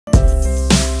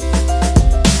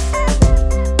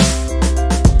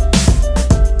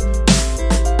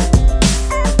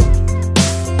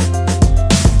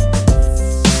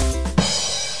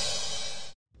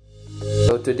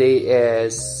today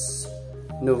is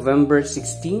November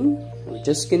 16. We're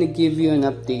just gonna give you an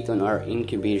update on our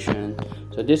incubation.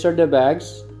 So these are the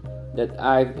bags that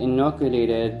I've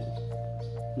inoculated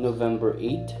November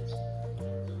 8.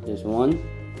 This one.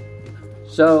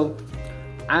 So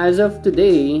as of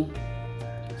today,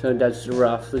 so that's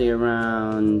roughly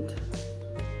around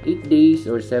 8 days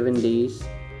or 7 days.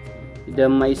 The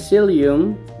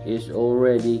mycelium is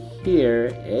already here.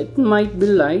 It might be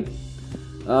light,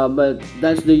 but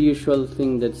that's the usual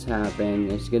thing that's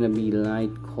happened. It's gonna be light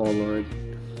colored,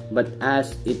 but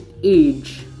as it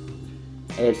age,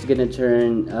 it's gonna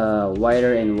turn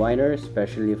whiter and whiter,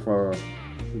 especially for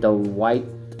the white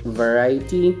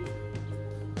variety.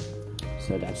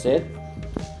 So that's it.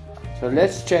 So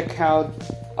let's check out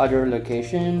other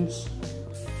locations.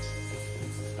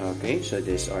 Okay, so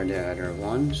these are the other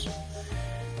ones.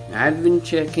 I've been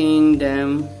checking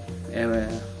them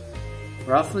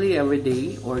roughly every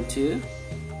day or two,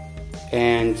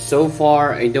 and so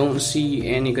far I don't see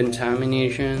any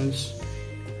contaminations.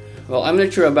 Well, I'm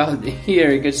not sure about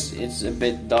here because it's a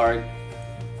bit dark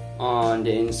on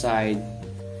the inside.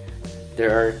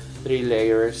 There are 3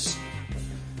 layers,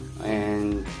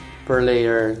 and per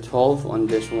layer 12 on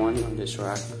this one, on this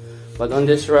rack. But on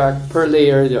this rack, per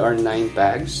layer there are 9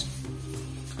 bags.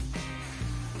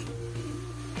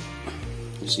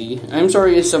 You see, I'm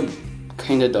sorry, it's a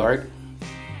kind of dark.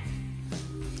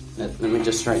 Let me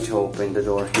just try to open the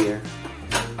door here.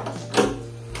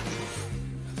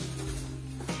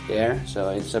 There, so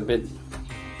it's a bit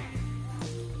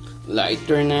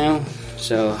lighter now.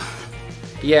 So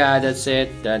yeah, that's it.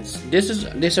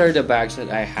 These are the bags that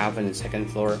I have on the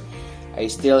second floor. I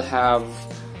still have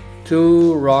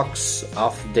 2 rocks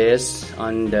of this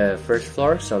on the first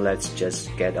floor, so let's just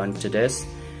get onto this.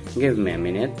 Give me a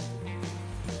minute.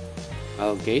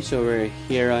 Okay, so we're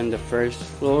here on the first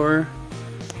floor.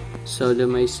 So the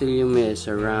mycelium is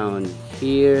around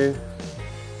here,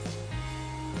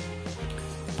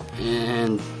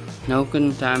 and no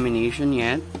contamination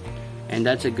yet, and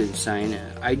that's a good sign.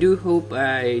 I do hope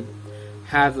I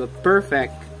have a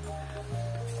perfect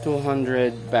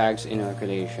 200 bags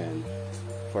inoculation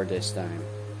for this time.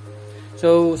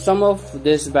 So some of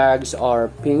these bags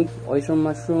are pink oyster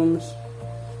mushrooms.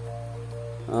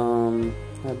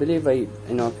 I believe I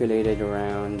inoculated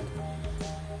around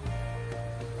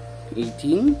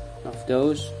 18 of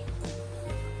those.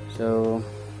 So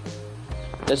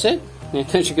that's it. And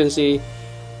as you can see,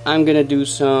 I'm gonna do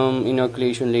some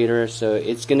inoculation later, so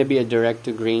it's gonna be a direct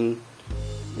to green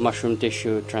mushroom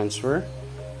tissue transfer.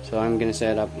 So I'm gonna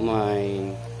set up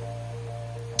my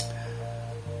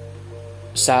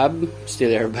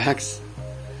still air bags.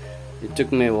 It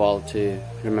took me a while to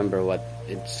remember what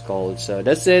it's called. So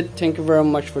that's it. Thank you very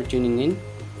much for tuning in,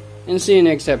 and see you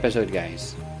next episode,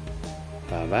 guys.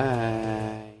 Bye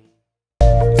bye.